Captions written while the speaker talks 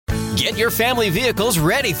Get your family vehicles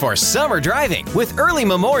ready for summer driving with early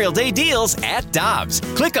Memorial Day deals at Dobbs.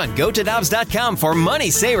 Click on GoToDobbs.com for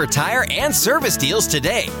money saver tire and service deals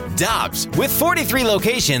today. Dobbs, with 43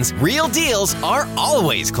 locations, real deals are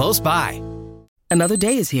always close by. Another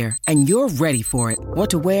day is here, and you're ready for it. What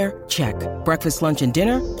to wear? Check. Breakfast, lunch, and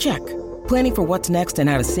dinner? Check. Planning for what's next and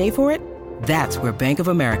how to save for it? That's where Bank of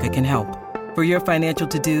America can help. For your financial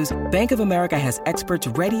to-dos, Bank of America has experts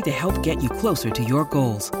ready to help get you closer to your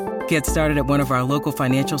goals. Get started at one of our local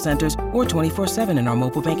financial centers or 24/7 in our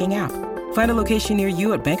mobile banking app. Find a location near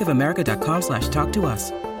you at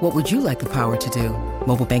bankofamerica.com/talktous. What would you like the power to do?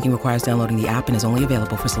 Mobile banking requires downloading the app and is only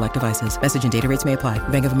available for select devices. Message and data rates may apply.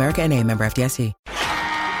 Bank of America N.A., member FDIC.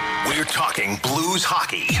 We're talking Blues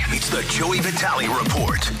hockey. It's the Joey Vitale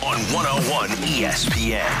Report on 101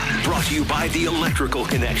 ESPN. Brought to you by The Electrical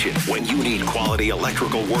Connection. When you need quality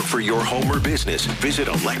electrical work for your home or business, visit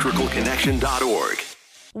electricalconnection.org.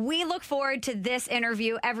 We look forward to this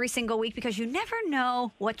interview every single week because you never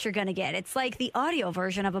know what you're going to get. It's like the audio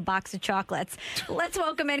version of a box of chocolates. Let's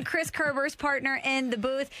welcome in Chris Kerber's partner in the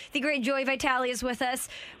booth. The great Joey Vitale is with us.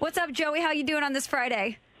 What's up, Joey? How you doing on this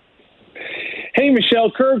Friday? Hey, Michelle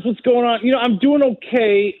Curbs, what's going on? I'm doing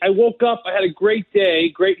okay. I woke up. I had a great day,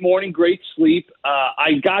 great morning, great sleep.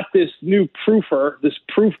 I got this new proofer, this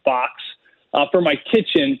proof box for my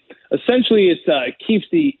kitchen. Essentially, it keeps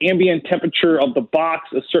the ambient temperature of the box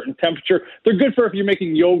a certain temperature. They're good for if you're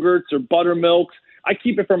making yogurts or buttermilks. I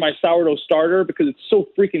keep it for my sourdough starter because it's so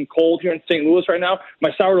freaking cold here in St. Louis right now.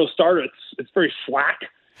 My sourdough starter, it's very slack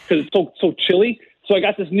because it's so chilly. So I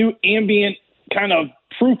got this new ambient kind of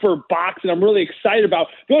proofer box, and I'm really excited about.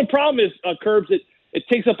 The only problem is, Curbs, it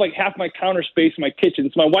takes up like half my counter space in my kitchen.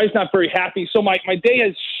 So my wife's not very happy. So my day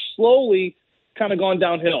has slowly kind of gone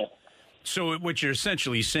downhill. So what you're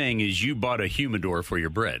essentially saying is you bought a humidor for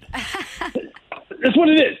your bread. That's what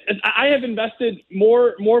it is. I have invested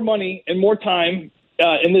more money and more time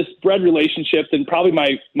in this bread relationship than probably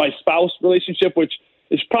my spouse relationship, which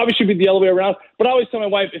is probably should be the other way around. But I always tell my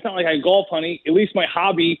wife, it's not like I golf, honey. At least my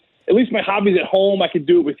hobby's at home. I could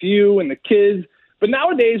do it with you and the kids. But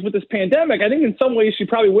nowadays, with this pandemic, I think in some ways she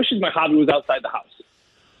probably wishes my hobby was outside the house.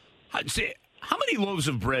 How many loaves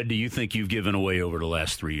of bread do you think you've given away over the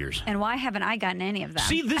last 3 years? And why haven't I gotten any of them?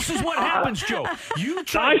 See, this is what happens, Joe. You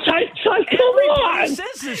try. Everybody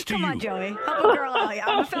says this to Come you. on, Joey. Help a girl out.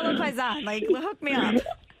 I'm a fellow paisan. Hook me up.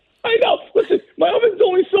 I know. Listen, my oven's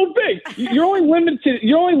only so big. You're only limited.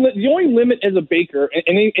 The only limit as a baker,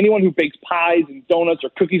 and anyone who bakes pies and donuts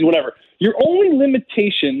or cookies, whatever. Your only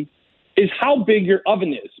limitation is how big your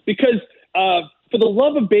oven is, because for the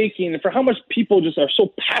love of baking and for how much people just are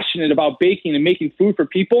so passionate about baking and making food for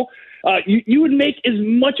people, you would make as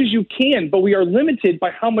much as you can, but we are limited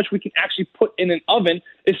by how much we can actually put in an oven,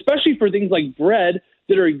 especially for things like bread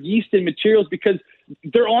that are yeast and materials, because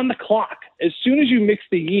they're on the clock. As soon as you mix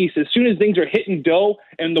the yeast, as soon as things are hitting dough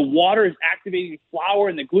and the water is activating flour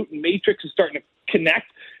and the gluten matrix is starting to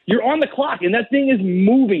connect, you're on the clock, and that thing is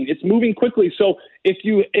moving. It's moving quickly. So if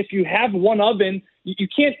you have one oven, you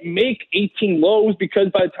can't make 18 loaves, because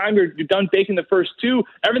by the time you're done baking the first two,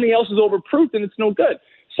 everything else is overproofed and it's no good.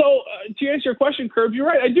 So to answer your question, Curbs, you're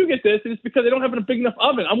right. I do get this, and it's because I don't have a big enough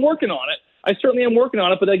oven. I'm working on it. I certainly am working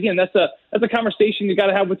on it. But again, that's a conversation you got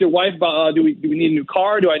to have with your wife about do we need a new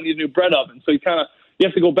car? Do I need a new bread oven? So you have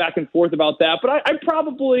to go back and forth about that. But I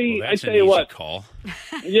probably, I tell you what, call.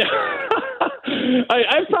 Yeah,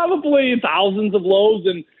 I probably thousands of loaves,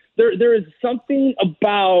 and there is something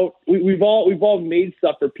about we've all made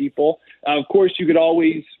stuff for people. Of course, you could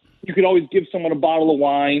always give someone a bottle of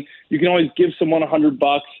wine. You can always give someone $100,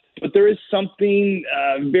 but there is something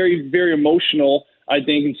very, very emotional, I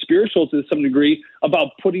think, and spiritual to some degree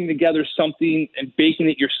about putting together something and baking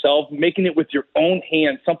it yourself, making it with your own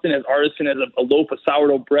hands, something as artisan as a loaf of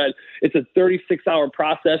sourdough bread. It's a 36-hour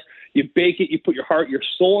process. You bake it, you put your heart, your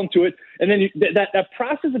soul into it, and then that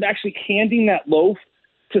process of actually handing that loaf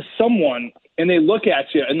to someone, and they look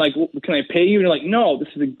at you and like, well, can I pay you? And you're like, no, this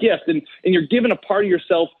is a gift, and you're giving a part of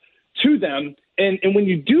yourself to them. And when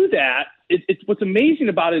you do that, it's what's amazing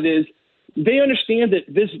about it is they understand that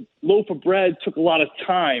this loaf of bread took a lot of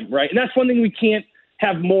time, right? And that's one thing we can't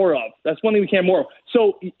have more of. That's one thing we can't have more of.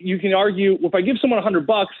 So you can argue, well, if I give someone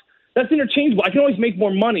 $100, that's interchangeable. I can always make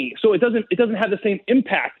more money, so it doesn't have the same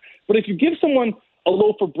impact. But if you give someone a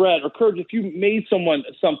loaf of bread, or Kurt, if you made someone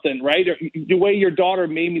something, right, or the way your daughter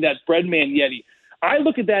made me that bread man Yeti, I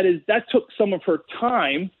look at that as that took some of her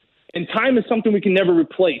time, and time is something we can never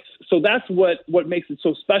replace. So that's what makes it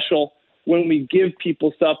so special when we give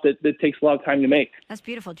people stuff that takes a lot of time to make. That's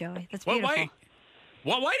beautiful, Joey. That's beautiful.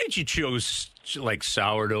 Why did you choose like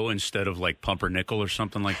sourdough instead of like pumpernickel or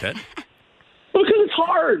something like that?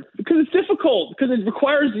 hard because it's difficult because it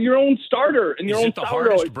requires your own starter and your Is own it the sourdough.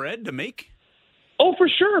 hardest bread to make? Oh, for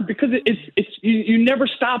sure, because you never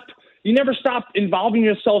stop. You never stop involving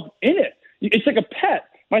yourself in it. It's like a pet.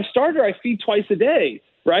 My starter I feed twice a day,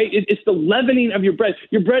 right? It's the leavening of your bread.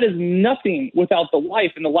 Your bread is nothing without the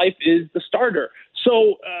life, and the life is the starter.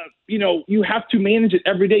 So, you have to manage it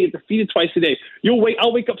every day. You have to feed it twice a day.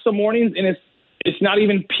 I'll wake up some mornings, and it's not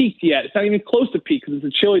even peaked yet. It's not even close to peak because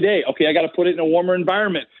it's a chilly day. Okay, I got to put it in a warmer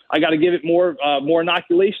environment. I got to give it more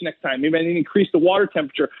inoculation next time. Maybe I need to increase the water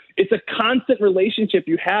temperature. It's a constant relationship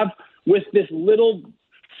you have with this little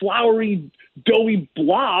floury, doughy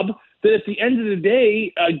blob that at the end of the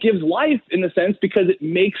day gives life in a sense because it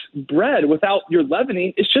makes bread. Without your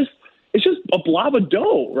leavening, it's just a blob of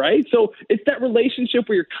dough, right? So it's that relationship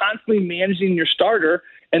where you're constantly managing your starter,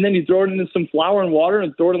 and then you throw it into some flour and water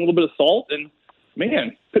and throw it in a little bit of salt, and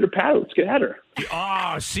man, pitter patter, let's get at her.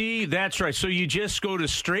 See, that's right. So you just go to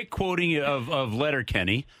straight quoting of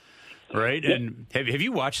Letterkenny, right? Yep. And have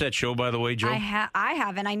you watched that show, by the way, Joe? I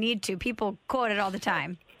haven't. I need to. People quote it all the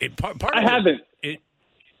time. I haven't.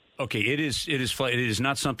 Okay, it is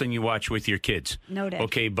not something you watch with your kids. Noted.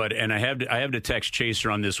 Okay, and I have to text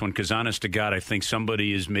Chaser on this one because, honest to God, I think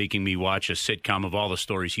somebody is making me watch a sitcom of all the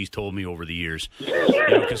stories he's told me over the years.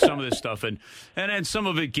 Because some of this stuff and some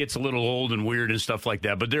of it gets a little old and weird and stuff like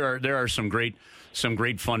that. But there are some great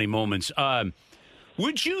funny moments.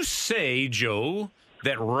 Would you say, Joe,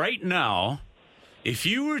 that right now, if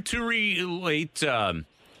you were to relate,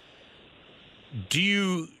 do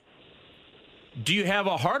you have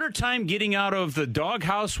a harder time getting out of the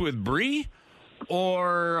doghouse with Bree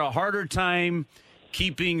or a harder time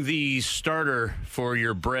keeping the starter for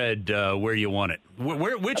your bread where you want it?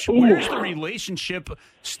 Where's the relationship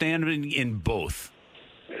standing in both?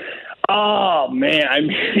 Oh, man. I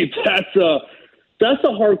mean, that's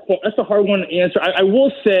a hard one to answer. I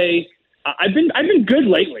will say I've been good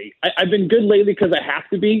lately. I've been good lately because I have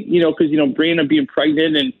to be, because, Brianna being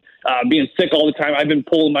pregnant and being sick all the time, I've been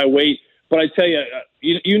pulling my weight. But I tell you,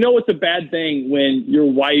 it's a bad thing when your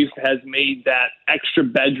wife has made that extra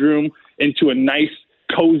bedroom into a nice,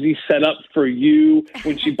 cozy setup for you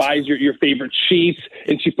when she buys your favorite sheets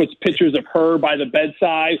and she puts pictures of her by the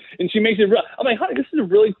bedside and she makes it real. I'm like, honey, this is a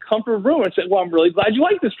really comfortable room. I said, well, I'm really glad you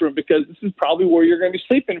like this room because this is probably where you're going to be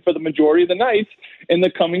sleeping for the majority of the nights in the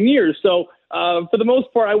coming years. So for the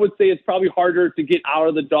most part, I would say it's probably harder to get out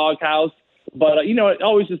of the doghouse. But,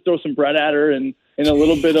 always just throw some bread at her and a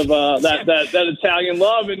little bit of that Italian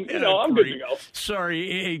love, and, I'm good to go.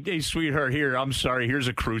 Sorry, hey, sweetheart, here. I'm sorry. Here's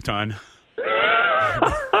a crouton.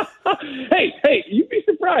 Hey, you'd be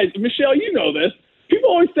surprised. Michelle, you know this. People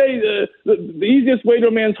always say the easiest way to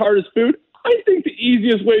a man's heart is food. I think the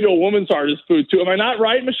easiest way to a woman's heart is food, too. Am I not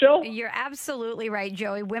right, Michelle? You're absolutely right,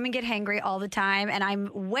 Joey. Women get hangry all the time, and I'm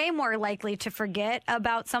way more likely to forget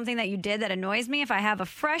about something that you did that annoys me if I have a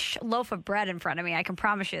fresh loaf of bread in front of me. I can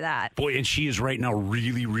promise you that. Boy, and she is right now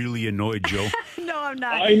really, really annoyed, Joe. No, I'm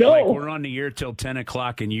not. I know. Like we're on the air till 10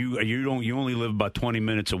 o'clock, and you only live about 20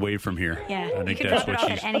 minutes away from here. Yeah, I think you can that's drop it what off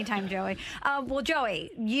she's... at any time, Joey. Well, Joey,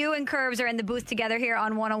 you and Curbs are in the booth together here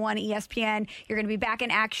on 101 ESPN. You're going to be back in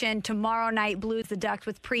action tomorrow night, Blues the Ducks,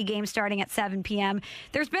 with pregame starting at 7 p.m.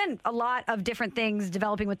 There's been a lot of different things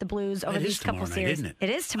developing with the Blues over these couple series. Isn't it? It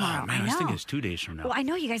is tomorrow. Oh, man, I know. I think it's 2 days from now. Well, I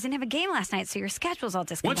know you guys didn't have a game last night, so your schedule's all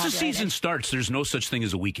discombobulated. Once the season starts, there's no such thing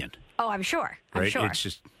as a weekend. Oh, I'm sure. Right? I'm sure. It's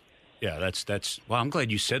just... Yeah, that's. Well, I'm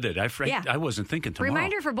glad you said that. I wasn't thinking tomorrow.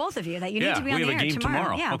 Reminder for both of you that you need to be on the air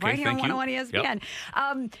tomorrow. Yeah, okay, right here on thank 101 you. ESPN.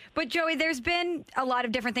 Yep. But Joey, there's been a lot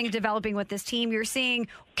of different things developing with this team. You're seeing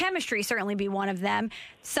chemistry certainly be one of them.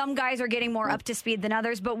 Some guys are getting more up to speed than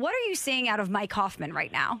others. But what are you seeing out of Mike Hoffman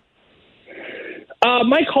right now?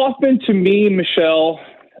 Mike Hoffman, to me, Michelle,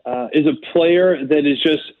 is a player that is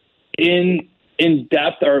just in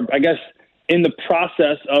depth, or I guess in the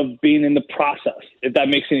process of being in the process, if that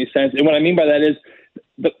makes any sense. And what I mean by that is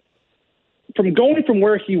from going from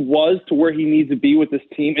where he was to where he needs to be with this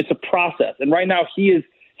team, it's a process. And right now he's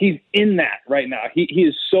in that right now. He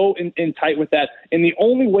is so in tight with that. And the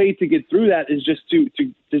only way to get through that is just to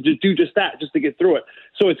do just that, just to get through it.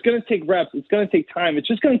 So it's going to take reps. It's going to take time. It's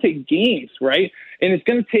just going to take games, right? And it's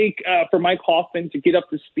going to take for Mike Hoffman to get up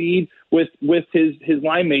to speed with his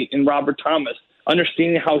line mate in Robert Thomas,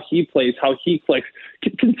 understanding how he plays, how he clicks.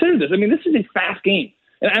 Consider this. I mean, this is a fast game.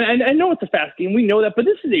 And I know it's a fast game. We know that. But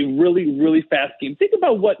this is a really, really fast game. Think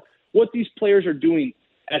about what these players are doing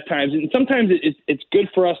at times. And sometimes it's good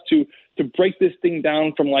for us to break this thing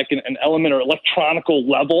down from like an element or electronical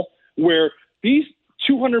level where these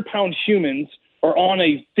 200-pound humans are on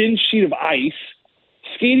a thin sheet of ice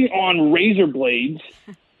skating on razor blades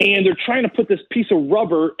and they're trying to put this piece of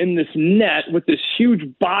rubber in this net with this huge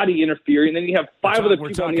body interfering, and then you have five other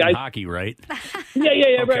people on the ice. Hockey, right? Yeah,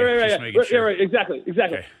 Okay, right, exactly.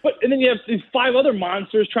 Okay. And then you have these five other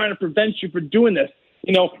monsters trying to prevent you from doing this.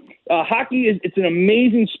 Hockey it's an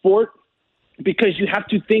amazing sport because you have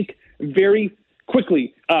to think very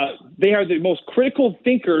quickly. They are the most critical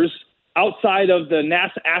thinkers outside of the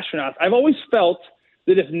NASA astronauts. I've always felt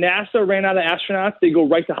that if NASA ran out of astronauts, they go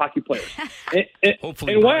right to hockey players.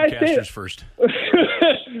 Hopefully, broadcasters first.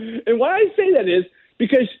 And why I say that is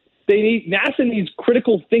because NASA needs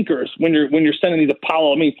critical thinkers when you're sending these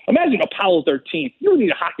Apollo. I mean, imagine Apollo 13. You don't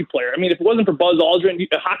need a hockey player. I mean, if it wasn't for Buzz Aldrin,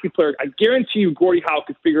 a hockey player, I guarantee you, Gordie Howe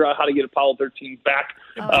could figure out how to get Apollo 13 back.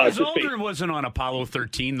 Buzz Aldrin wasn't on Apollo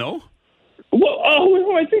 13, though. Well,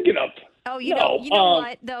 who am I thinking of? Oh, you know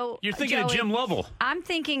what, though? You're thinking Joey, of Jim Lovell. I'm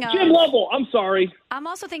thinking of... Jim Lovell, I'm sorry. I'm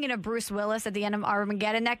also thinking of Bruce Willis at the end of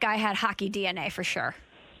Armageddon. That guy had hockey DNA for sure.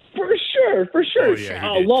 For sure. Oh,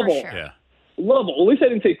 yeah, Lovell. Sure. Yeah. Lovell. At least I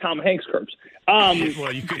didn't say Tom Hanks curbs.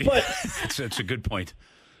 Well, you could. But that's a good point.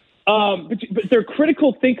 But they're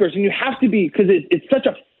critical thinkers, and you have to be because it's such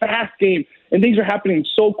a fast game, and things are happening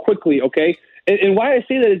so quickly, okay? And why I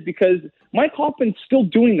say that is because Mike Hoffman's still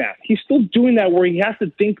doing that. He's still doing that where he has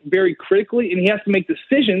to think very critically, and he has to make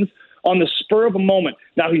decisions on the spur of a moment.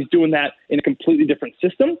 Now he's doing that in a completely different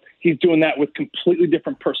system. He's doing that with completely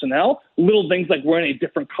different personnel. Little things like wearing a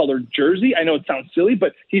different colored jersey. I know it sounds silly,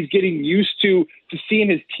 but he's getting used to seeing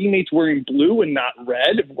his teammates wearing blue and not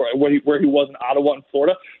red, where he was in Ottawa and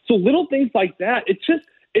Florida. So little things like that. It's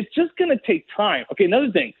just going to take time. Okay,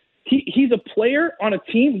 another thing. He's a player on a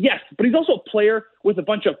team, yes, but he's also a player with a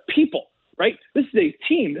bunch of people, right? This is a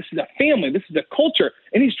team. This is a family. This is a culture.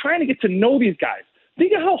 And he's trying to get to know these guys.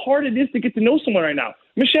 Think of how hard it is to get to know someone right now.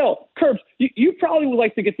 Michelle, Curbs, you probably would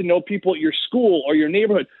like to get to know people at your school or your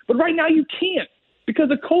neighborhood, but right now you can't because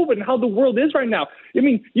of COVID and how the world is right now. I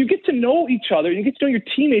mean, you get to know each other. You get to know your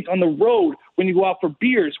teammates on the road when you go out for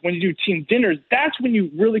beers, when you do team dinners. That's when you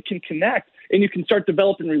really can connect and you can start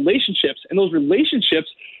developing relationships. And those relationships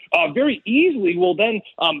very easily will then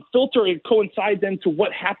filter and coincide then to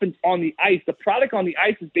what happens on the ice. The product on the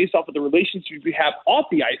ice is based off of the relationships we have off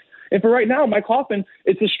the ice. And for right now, Mike Hoffman,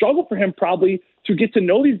 it's a struggle for him probably to get to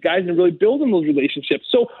know these guys and really build on those relationships.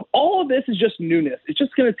 So all of this is just newness. It's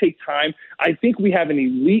just going to take time. I think we have an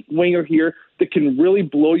elite winger here that can really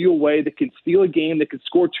blow you away, that can steal a game, that can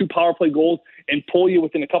score 2 power play goals and pull you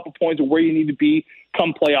within a couple points of where you need to be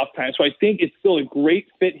come playoff time. So I think it's still a great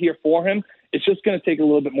fit here for him. It's just going to take a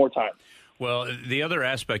little bit more time. Well, the other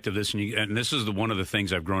aspect of this, and this is one of the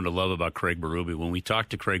things I've grown to love about Craig Berube, when we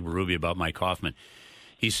talked to Craig Berube about Mike Hoffman,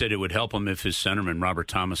 he said it would help him if his centerman, Robert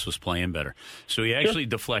Thomas, was playing better. So he actually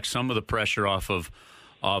deflects some of the pressure off of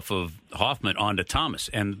Hoffman onto Thomas.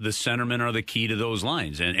 And the centermen are the key to those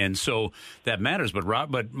lines. And so that matters.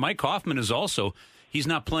 But Mike Hoffman is also, he's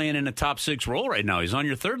not playing in a top 6 role right now. He's on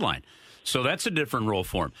your third line. So that's a different role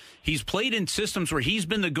for him. He's played in systems where he's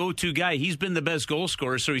been the go-to guy. He's been the best goal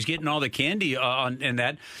scorer, so he's getting all the candy in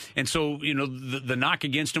that. And so, the knock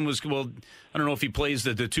against him was, well, I don't know if he plays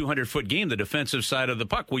the 200-foot game, the defensive side of the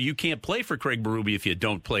puck. Well, you can't play for Craig Berube if you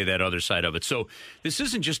don't play that other side of it. So this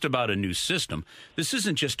isn't just about a new system. This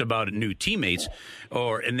isn't just about new teammates,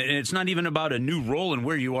 and it's not even about a new role and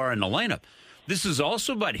where you are in the lineup. This is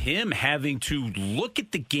also about him having to look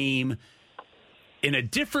at the game in a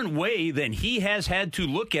different way than he has had to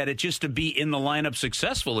look at it just to be in the lineup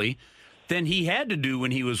successfully than he had to do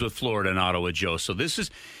when he was with Florida and Ottawa, Joe. So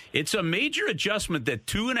it's a major adjustment that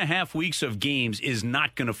 2.5 weeks of games is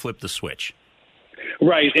not going to flip the switch.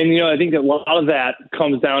 Right. And, I think that a lot of that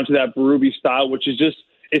comes down to that Berube style, which is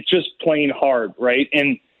it's just playing hard, right?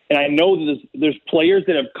 And I know that there's players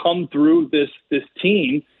that have come through this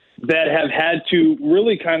team that have had to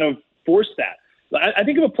really kind of force that. I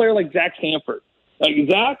think of a player like Zach Hanford.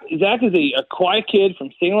 Zach is a quiet kid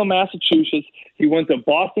from Salem, Massachusetts. He went to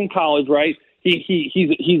Boston College, right? He's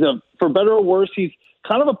for better or worse, he's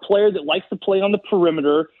kind of a player that likes to play on the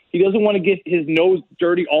perimeter. He doesn't want to get his nose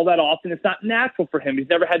dirty all that often. It's not natural for him. He's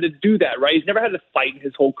never had to do that, right? He's never had to fight in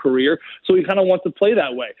his whole career, so he kind of wants to play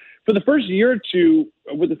that way. For the first year or two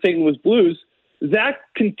with the St. Louis Blues, Zach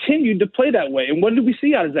continued to play that way. And what did we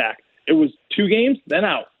see out of Zach? It was 2 games, then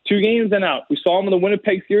out. 2 games, then out. We saw him in the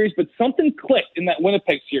Winnipeg series, but something clicked in that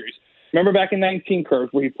Winnipeg series. Remember back in 19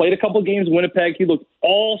 Curves, where he played a couple games in Winnipeg, he looked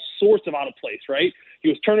all sorts of out of place, right? He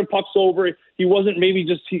was turning pucks over. He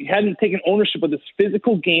hadn't taken ownership of this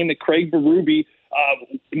physical game that Craig Berube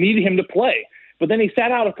needed him to play. But then he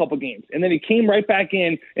sat out a couple games, and then he came right back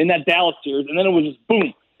in that Dallas series, and then it was just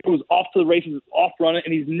boom. It was off to the races, off running,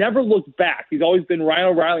 and he's never looked back. He's always been Ryan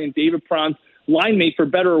O'Reilly and David Perron's line mate for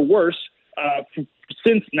better or worse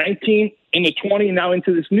since 19 into 20 now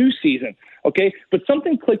into this new season. Okay, but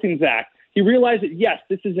something clicked in Zach. He realized that, yes,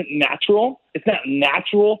 this isn't natural. It's not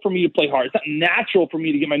natural for me to play hard. It's not natural for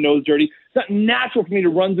me to get my nose dirty. It's not natural for me to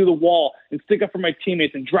run through the wall and stick up for my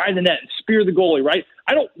teammates and drive the net and spear the goalie, right?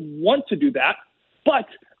 I don't want to do that, but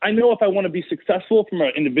I know if I want to be successful from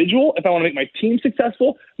an individual, if I want to make my team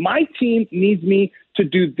successful, my team needs me to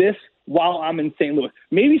do this while I'm in St. Louis.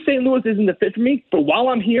 Maybe St. Louis isn't the fit for me, but while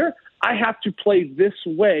I'm here, I have to play this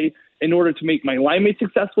way in order to make my line mates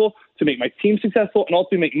successful, to make my team successful, and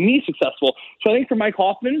ultimately make me successful. So I think for Mike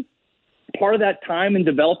Hoffman, part of that time in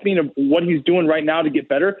developing of what he's doing right now to get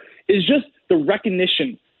better is just the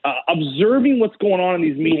recognition, observing what's going on in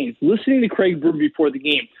these meetings, listening to Craig Berube before the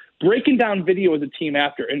game, breaking down video as a team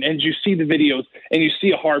after, and you see the videos and you see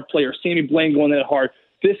a hard player, Sammy Blaine going that hard.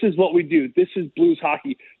 This is what we do. This is Blues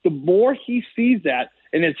hockey. The more he sees that,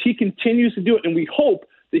 and as he continues to do it, and we hope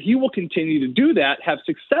that he will continue to do that, have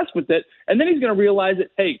success with it, and then he's going to realize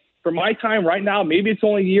that, hey, for my time right now, maybe it's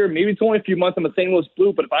only a year, maybe it's only a few months, I'm a St. Louis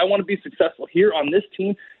Blue, but if I want to be successful here on this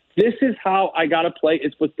team, this is how I got to play.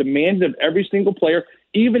 It's what's demanded of every single player,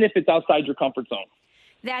 even if it's outside your comfort zone.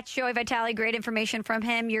 That's Joey Vitale. Great information from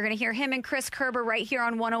him. You're going to hear him and Chris Kerber right here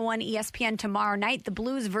on 101 ESPN tomorrow night. The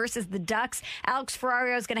Blues versus the Ducks. Alex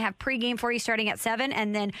Ferrario is going to have pregame for you starting at 7,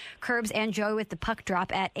 and then Kerbs and Joey with the puck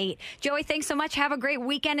drop at 8. Joey, thanks so much. Have a great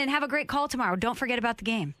weekend and have a great call tomorrow. Don't forget about the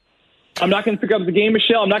game. I'm not going to figure out the game,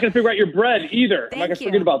 Michelle. I'm not going to figure out your bread either. I'm not going to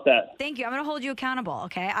forget about that. Thank you. I'm going to hold you accountable,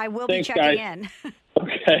 okay? I will Thanks, be checking guys. in.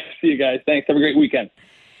 Okay. See you guys. Thanks. Have a great weekend.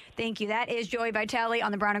 Thank you. That is Joey Vitale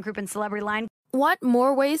on the Brown & Crouppen Celebrity Line. Want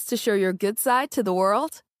more ways to show your good side to the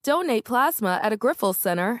world? Donate plasma at a Grifols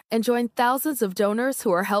Center and join thousands of donors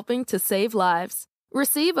who are helping to save lives.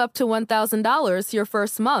 Receive up to $1,000 your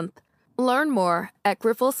first month. Learn more at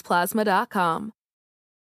grifolsplasma.com.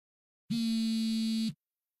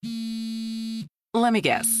 Let me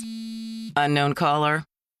guess. Unknown caller?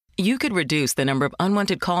 You could reduce the number of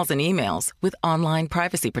unwanted calls and emails with online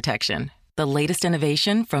privacy protection. The latest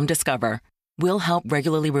innovation from Discover. We'll help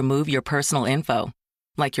regularly remove your personal info,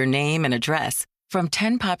 like your name and address, from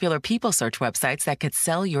 10 popular people search websites that could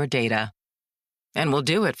sell your data. And we'll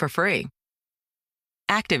do it for free.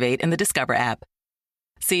 Activate in the Discover app.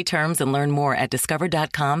 See terms and learn more at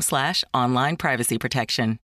discover.com/online privacy protection.